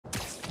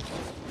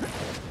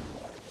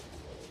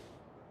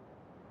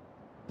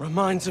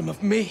Reminds him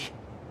of me.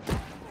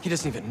 He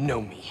doesn't even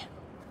know me.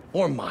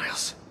 Or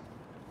Miles.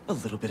 A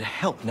little bit of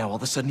help, now all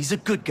of a sudden he's a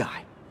good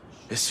guy.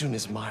 As soon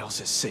as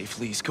Miles is safe,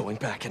 Lee's going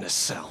back in a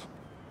cell.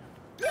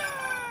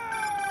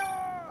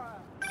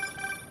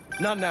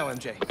 Not now,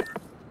 MJ.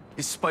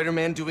 Is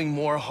Spider-Man doing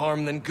more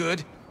harm than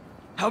good?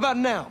 How about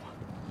now?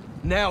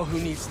 Now who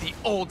needs the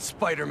old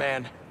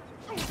Spider-Man?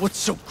 What's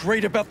so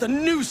great about the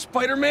new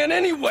Spider-Man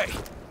anyway?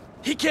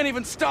 He can't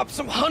even stop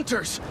some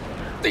hunters.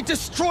 They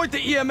destroyed the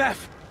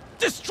EMF.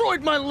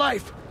 Destroyed my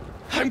life.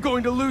 I'm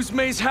going to lose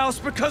May's house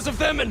because of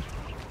them and...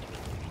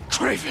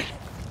 Craven.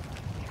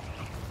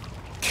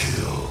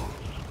 Kill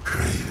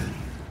Craven.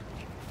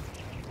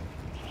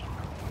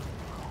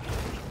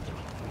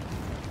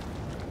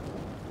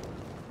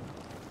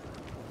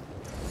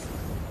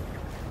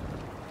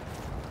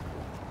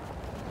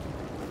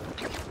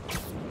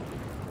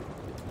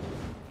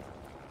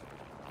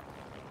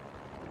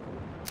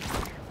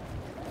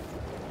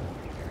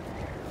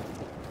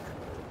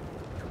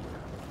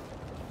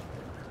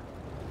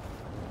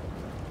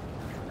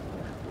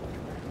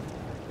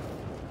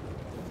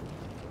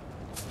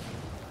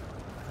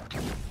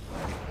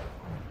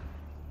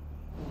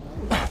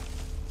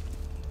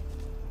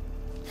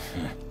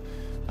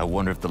 I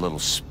wonder if the little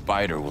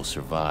spider will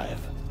survive.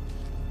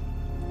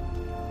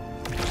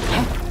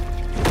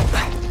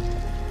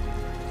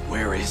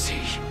 Where is he?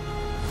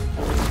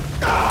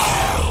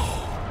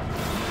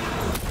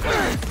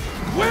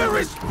 Where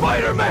is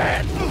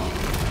Spider-Man?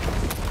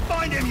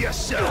 Find him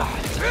yourself!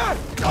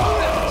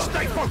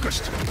 Stay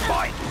focused!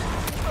 Fight!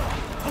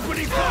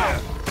 Opening fire!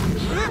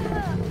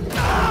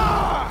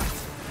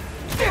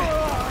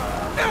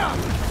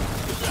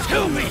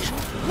 Tell me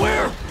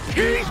where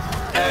he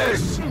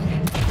is!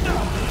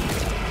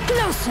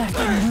 Closer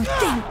than you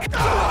think!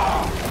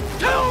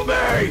 Tell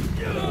me!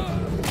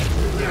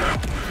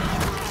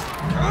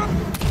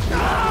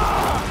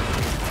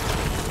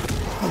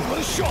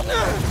 One shot!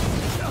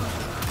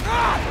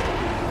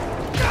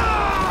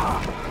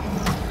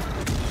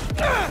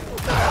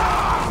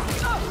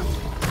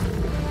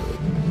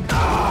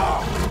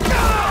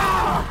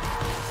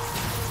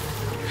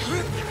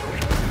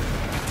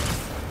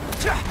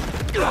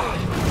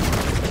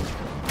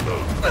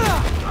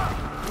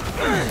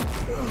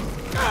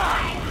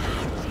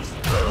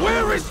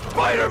 Where is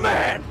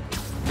Spider-Man?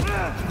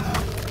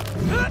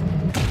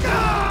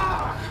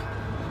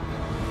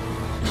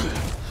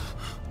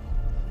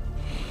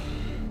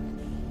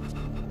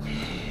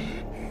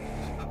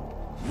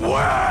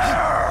 Where?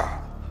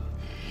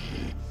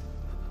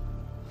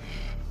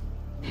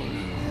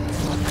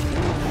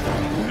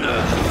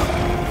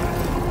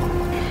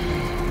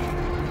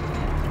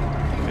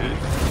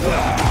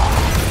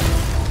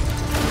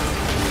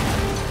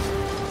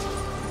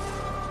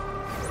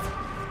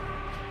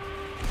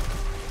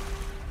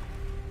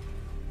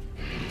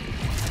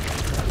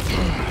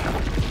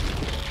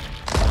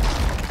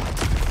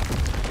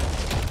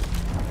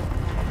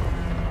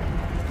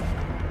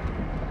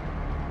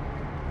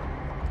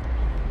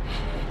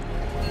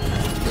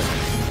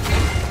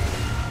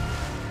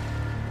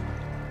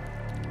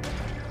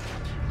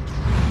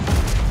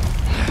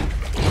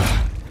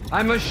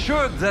 I'm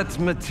assured that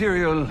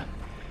material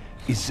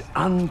is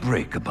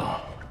unbreakable.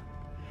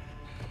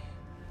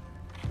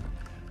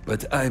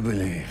 But I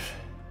believe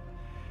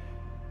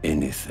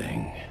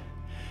anything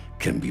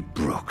can be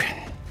broken.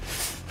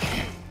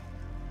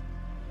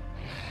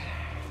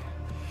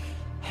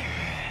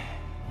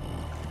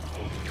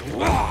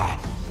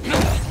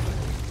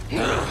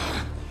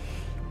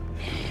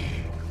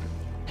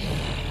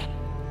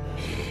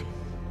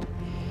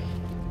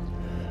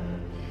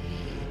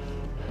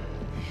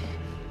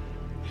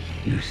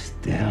 You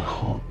still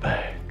hold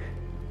back.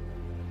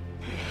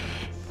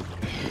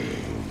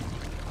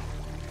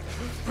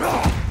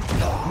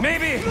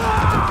 Maybe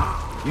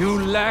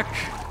You lack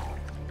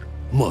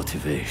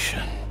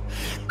motivation.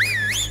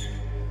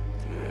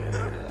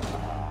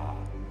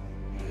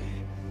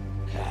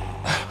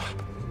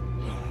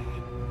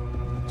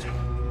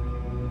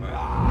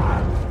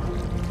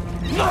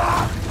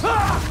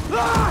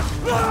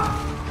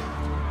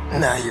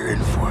 Now you're in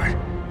for it.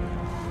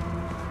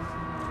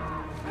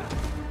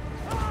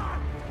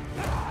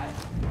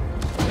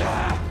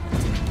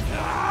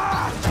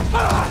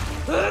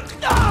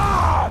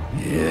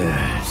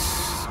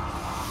 Yes.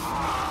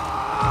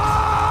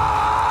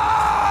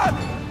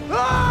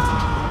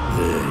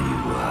 There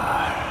you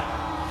are.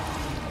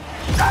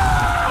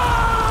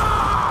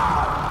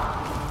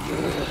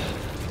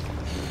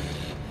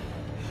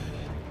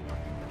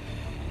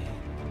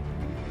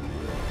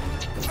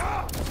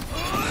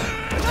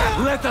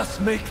 let us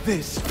make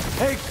this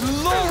a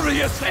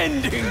glorious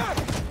ending!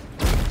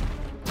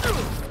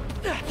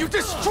 You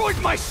destroyed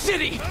my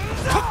city!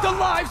 Took the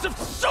lives of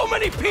so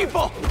many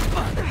people!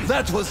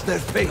 That was their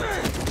fate,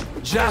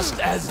 just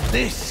as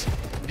this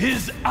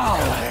is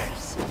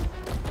ours.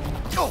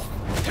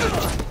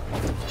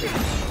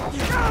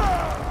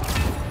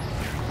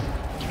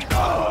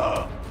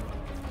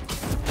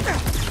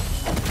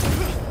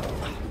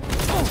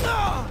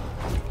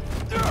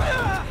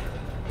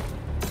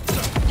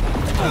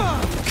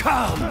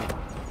 Come!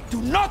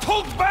 not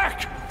hold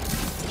back!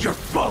 Your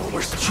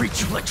followers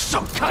treat you like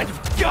some kind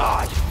of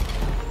god!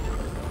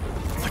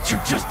 But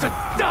you're just a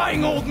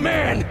dying old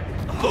man,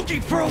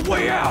 looking for a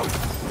way out!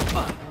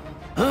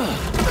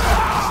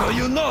 So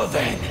you know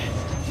then?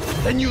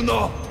 Then you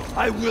know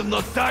I will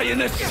not die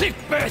in a sick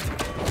bed!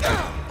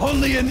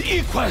 Only an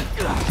equal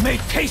may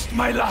taste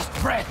my last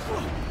breath!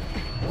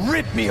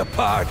 Rip me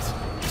apart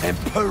and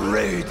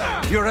parade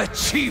your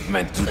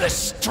achievement to the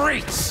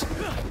streets!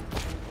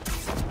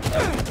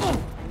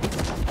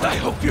 I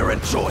hope you're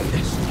enjoying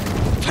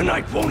this.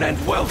 Tonight won't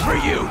end well for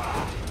you.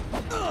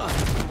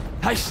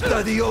 I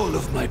study all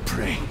of my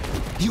prey.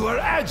 You are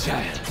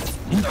agile,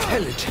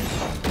 intelligent,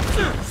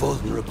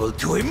 vulnerable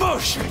to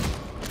emotion.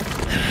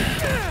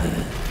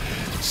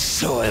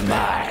 So am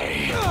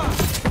I.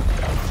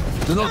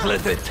 Do not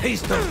let the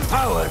taste of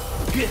power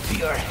get to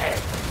your head.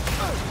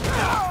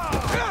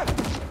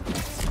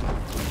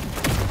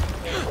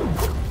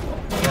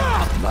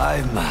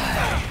 My.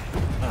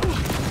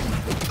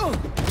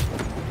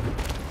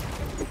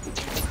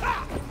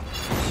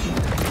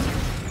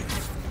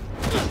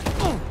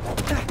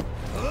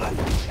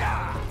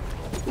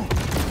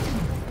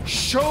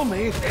 Show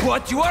me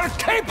what you are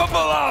capable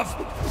of!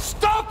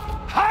 Stop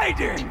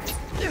hiding!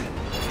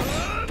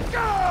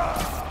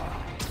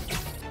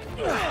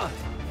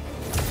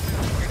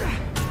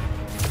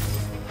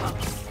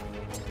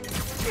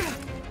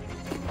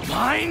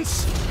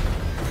 Minds?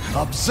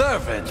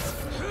 Observant!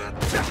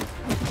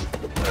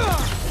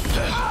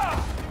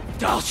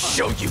 I'll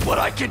show you what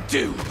I can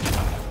do!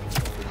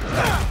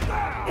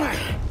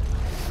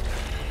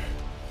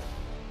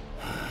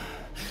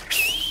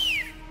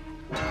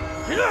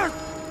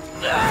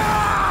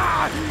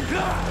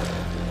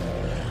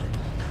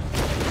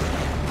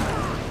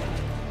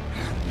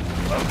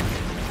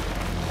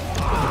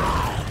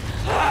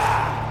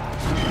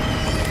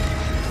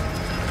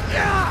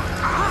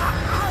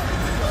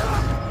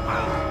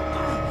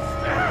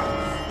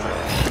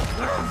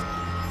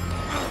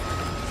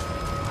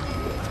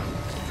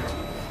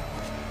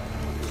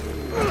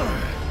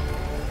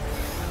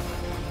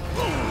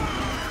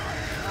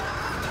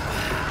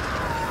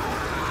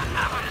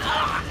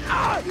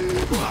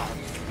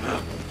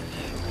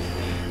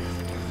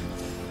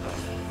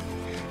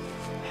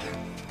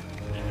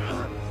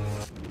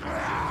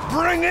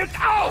 Bring it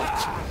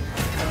out!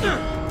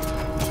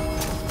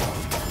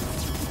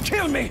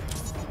 Kill me,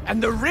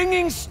 and the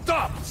ringing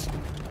stops!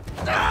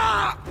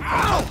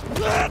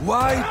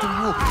 Why do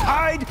you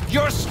hide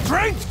your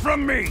strength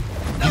from me?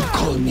 You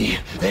call me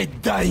a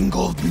dying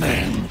old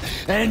man,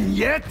 and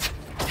yet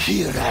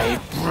here I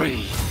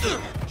breathe.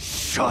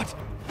 Shut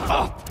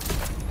up!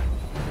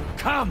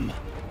 Come,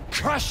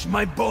 crush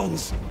my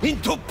bones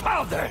into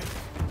powder!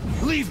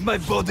 Leave my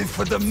body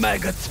for the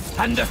maggots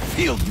and the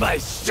field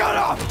mice! Shut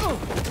up!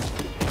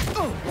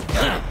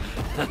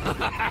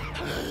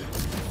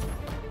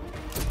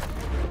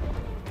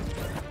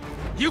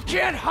 You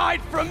can't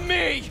hide from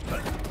me!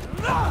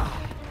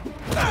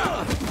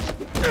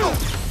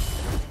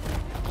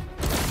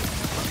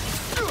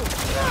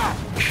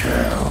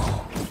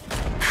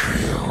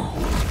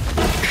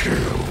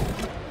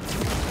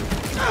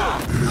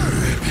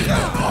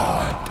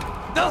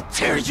 I'll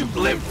tear you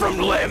limb from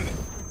limb!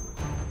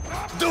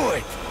 Do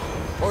it!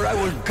 Or I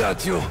will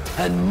gut you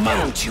and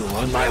mount you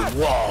on my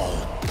wall!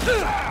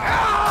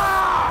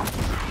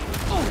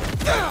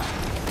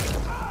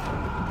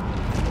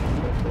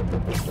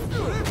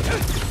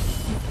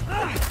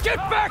 Get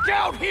back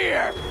out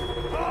here!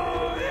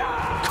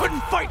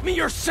 Couldn't fight me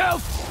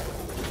yourself?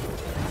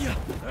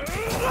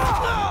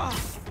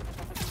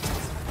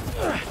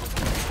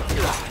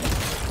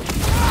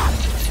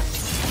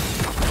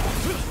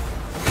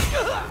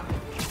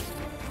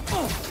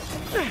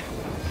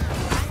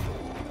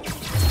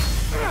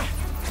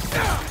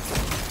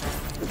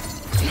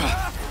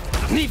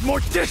 Need more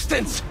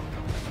distance!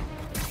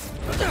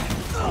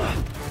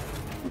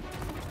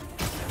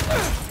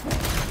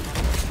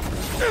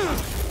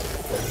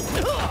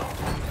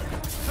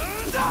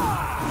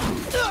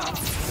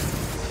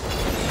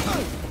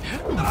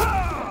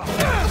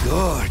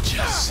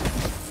 Gorgeous!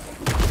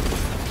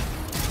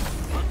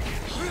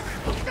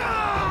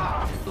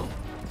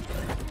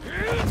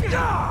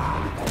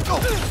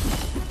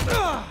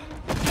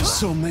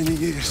 So many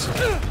years,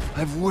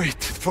 I've waited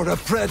for a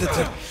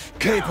predator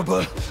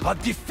capable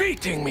of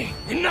defeating me.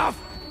 Enough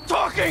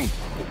talking!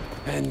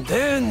 And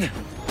then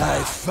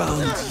I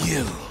found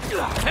you.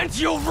 And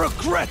you'll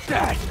regret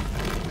that!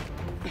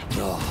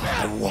 No,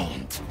 I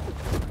won't.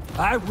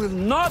 I will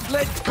not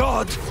let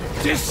God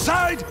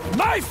decide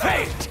my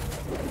fate!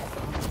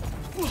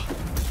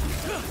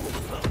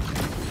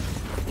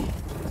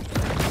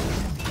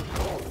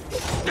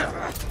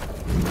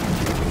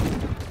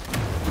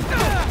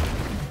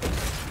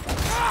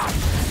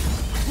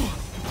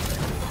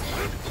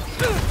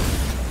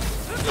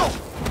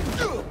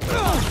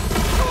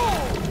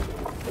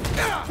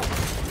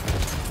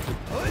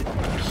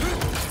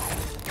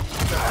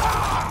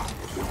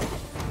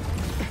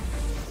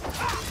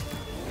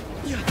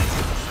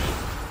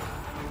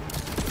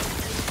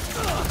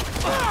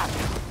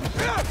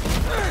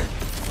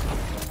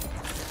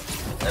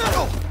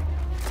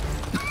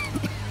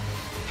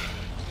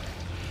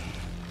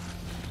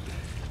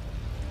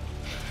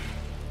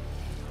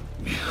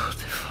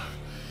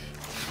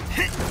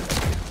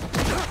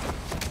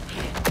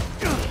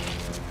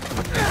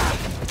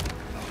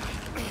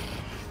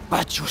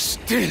 But you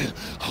still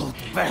hold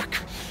back.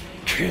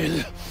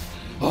 Kill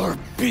or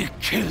be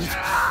killed.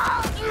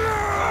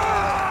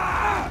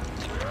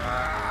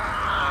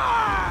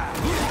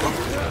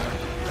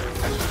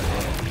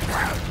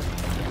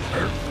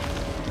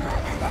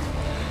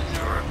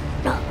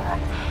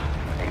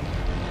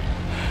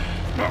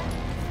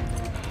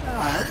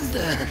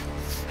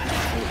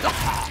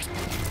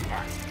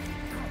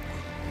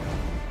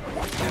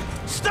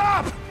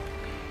 Stop!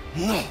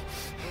 No.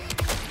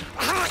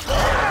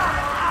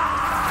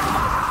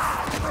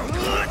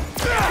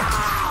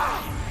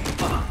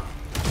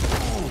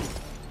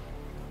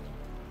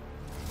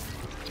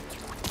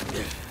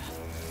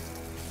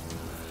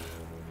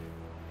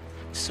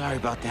 Sorry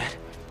about that.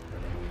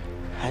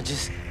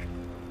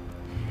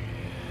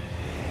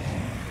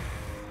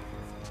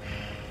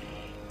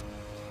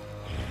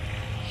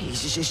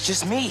 It's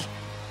just me.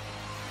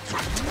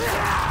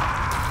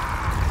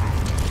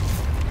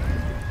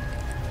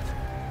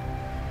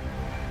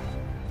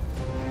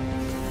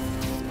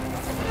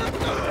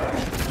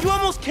 You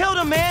almost killed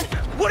him, man!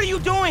 What are you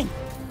doing?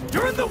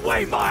 You're in the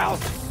way,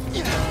 Miles!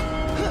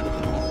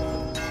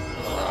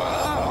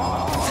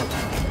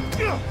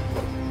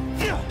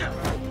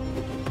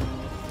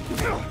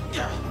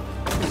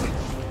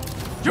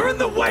 You're in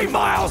the way,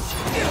 Miles!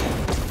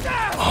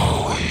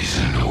 Always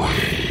in the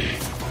way.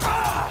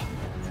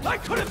 I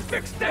could have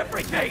fixed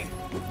everything!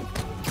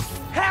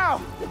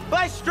 How?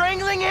 By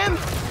strangling him?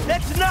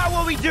 That's not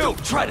what we do!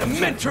 Don't try to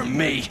mentor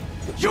me!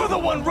 You're the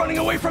one running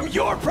away from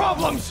your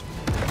problems!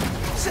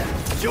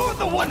 You're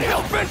the one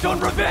hell-bent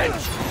on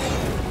revenge!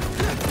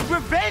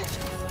 Revenge?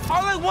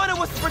 All I wanted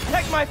was to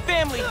protect my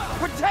family,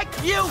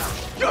 protect you!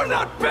 You're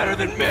not better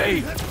than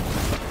me!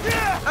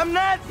 I'm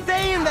not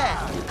saying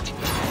that!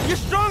 You're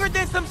stronger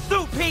than some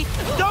soup, Pete!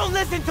 Don't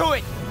listen to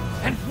it!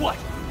 And what?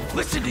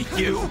 Listen to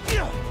you?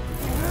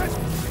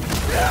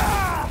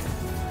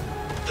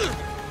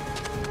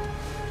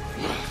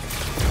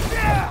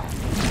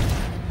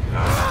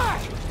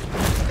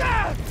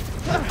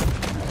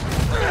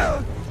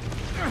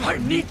 I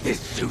need this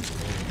suit.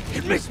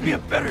 It makes me a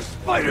better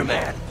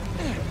Spider-Man.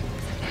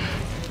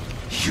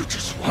 You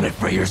just want it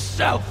for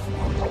yourself.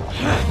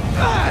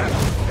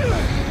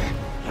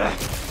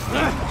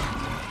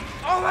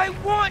 All I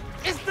want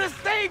is to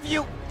save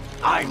you!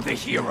 I'm the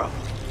hero.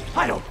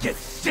 I don't get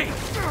saved.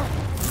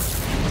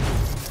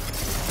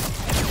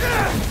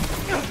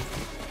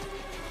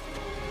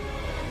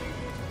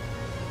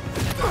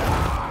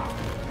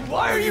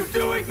 Why are you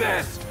doing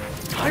this?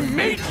 I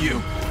made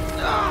you.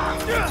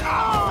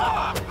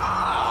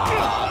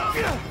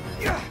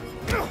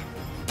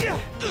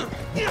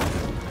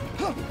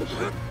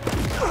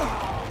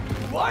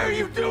 Why are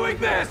you doing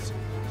this?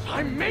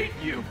 I made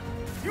you.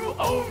 You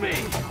owe me.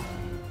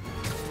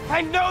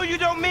 I know you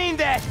don't mean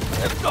that!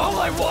 All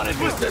I wanted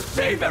was to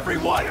save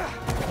everyone!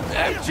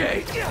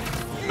 MJ!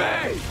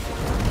 May!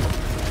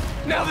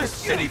 Now the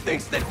city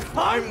thinks that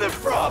I'm the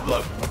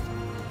problem!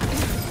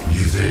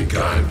 You think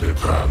I'm the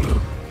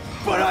problem?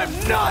 But I'm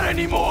not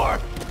anymore!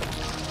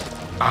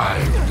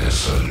 I'm the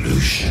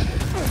solution.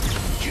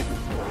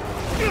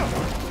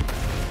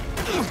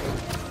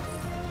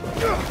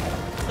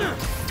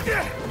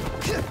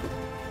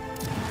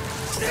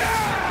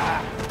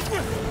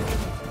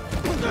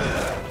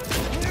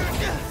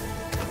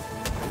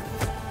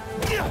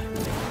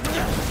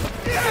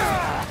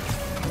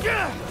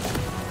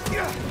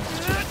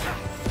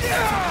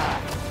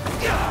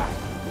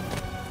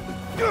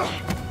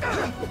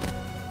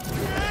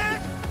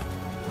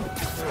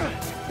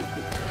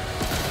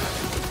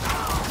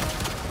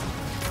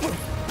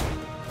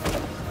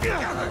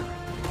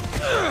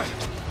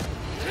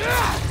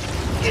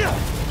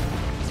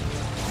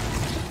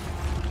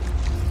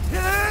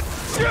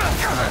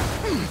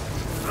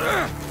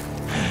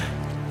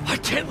 I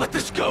can't let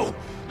this go!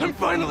 I'm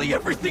finally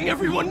everything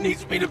everyone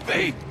needs me to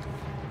be!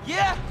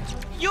 Yeah?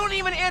 You don't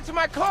even answer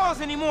my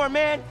calls anymore,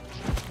 man!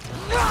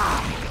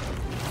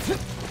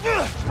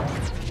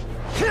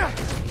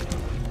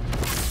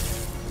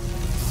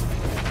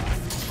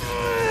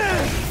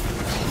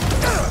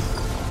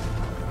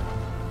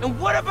 And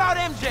what about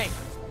MJ?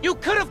 You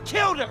could have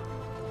killed her!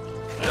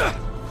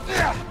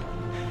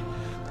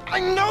 I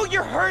know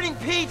you're hurting,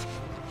 Pete,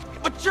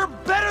 but you're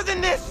better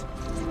than this!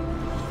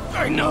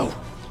 I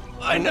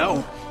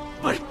know,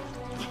 but...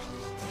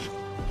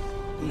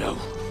 No.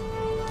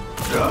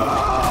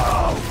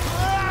 No!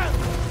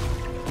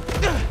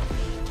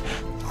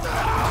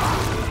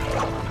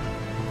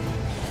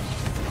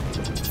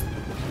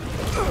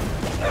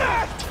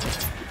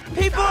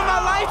 People in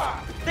my life,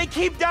 they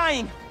keep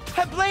dying.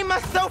 I blame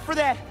myself for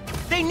that.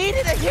 They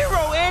needed a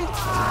hero, and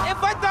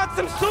if I thought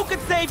some suit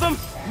could save them,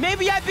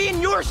 maybe I'd be in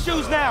your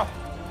shoes now.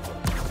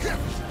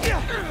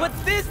 But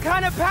this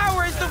kind of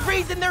power is the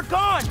reason they're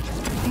gone.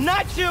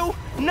 Not you,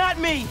 not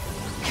me.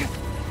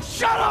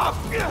 Shut up!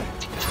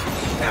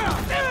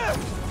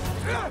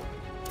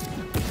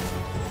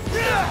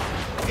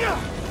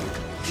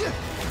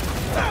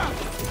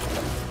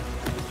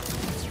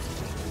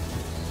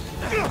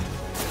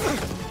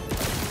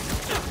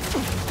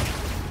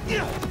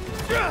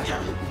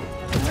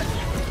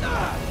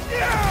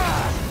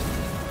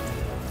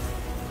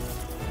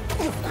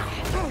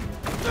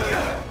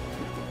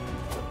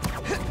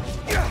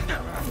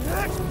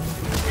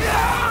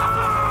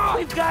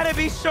 gotta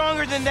be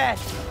stronger than that.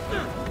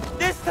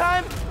 This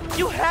time,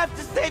 you have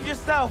to save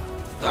yourself.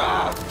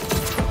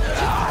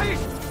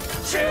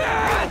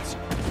 Shit!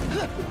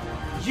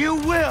 You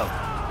will.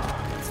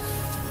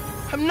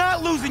 I'm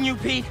not losing you,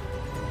 Pete.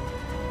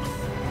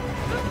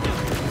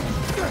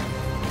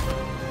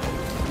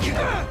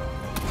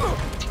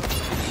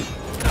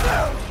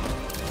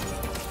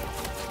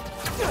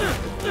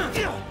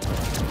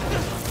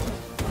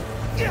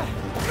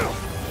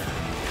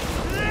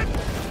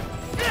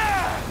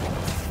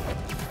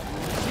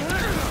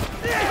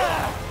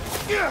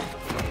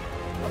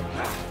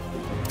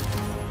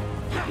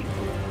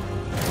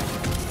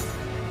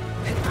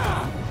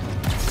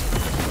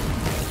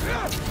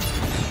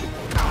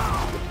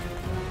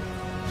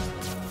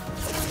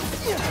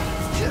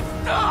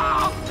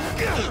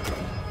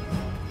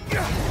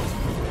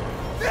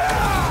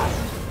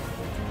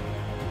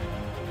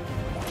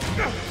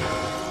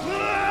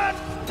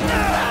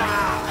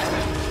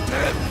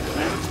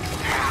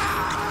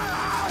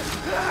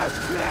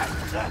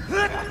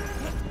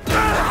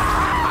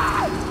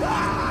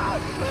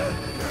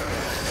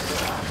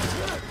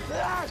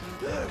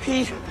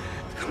 Pete,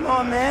 come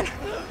on, man.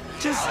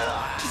 Just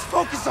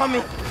focus on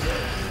me.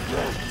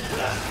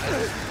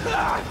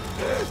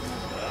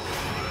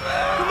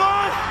 Come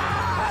on!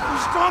 You're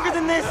stronger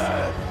than this.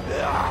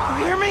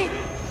 You hear me?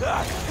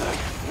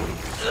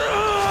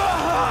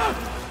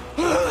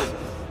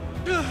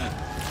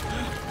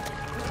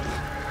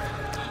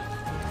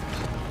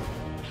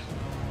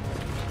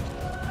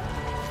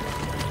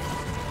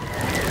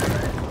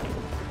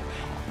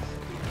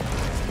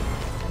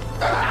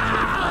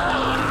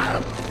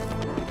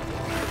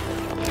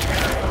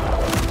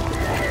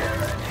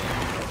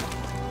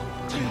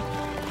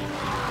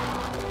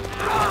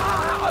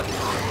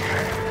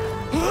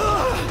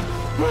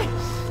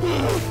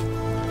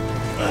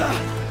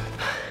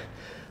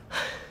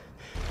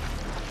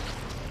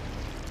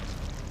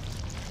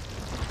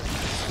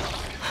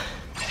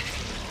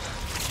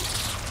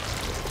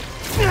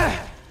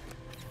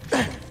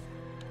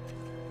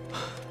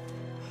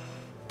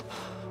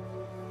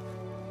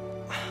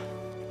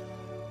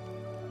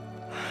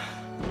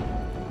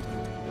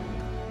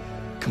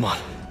 Come on,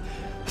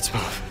 let's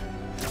move.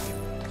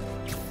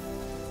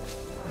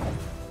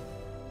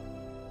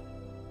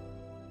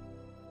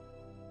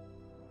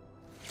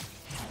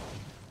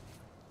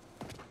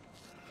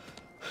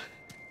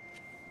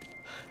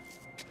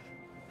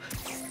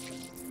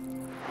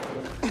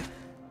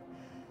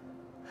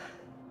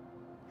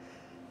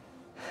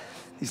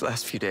 These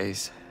last few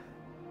days...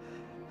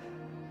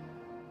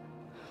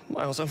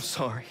 Miles, I'm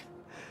sorry.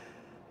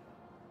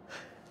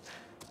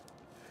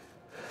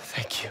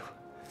 Thank you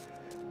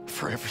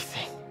for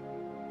everything.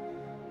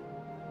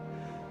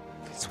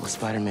 It's what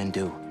Spider-Man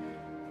do.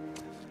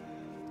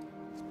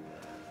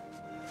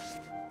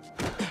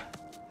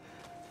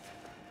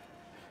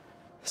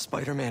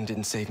 Spider-Man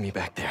didn't save me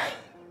back there.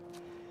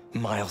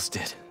 Miles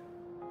did.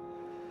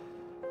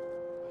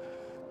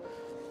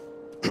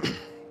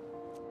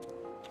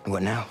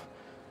 What now?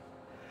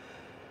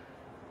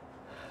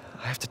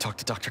 I have to talk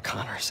to Dr.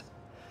 Connors.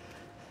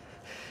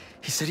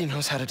 He said he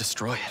knows how to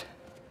destroy it.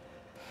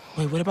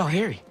 Wait, what about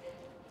Harry?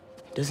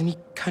 Doesn't he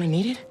kind of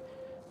need it?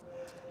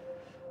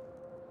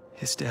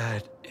 His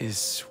dad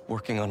is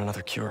working on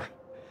another cure.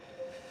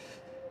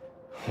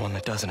 One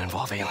that doesn't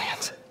involve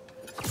aliens.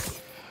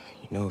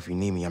 You know, if you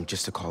need me, I'm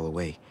just a call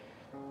away.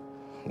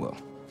 Well,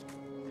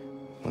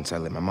 once I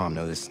let my mom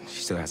know this,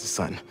 she still has a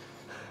son.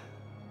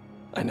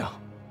 I know.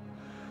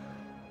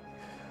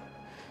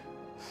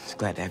 Just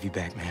glad to have you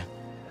back, man.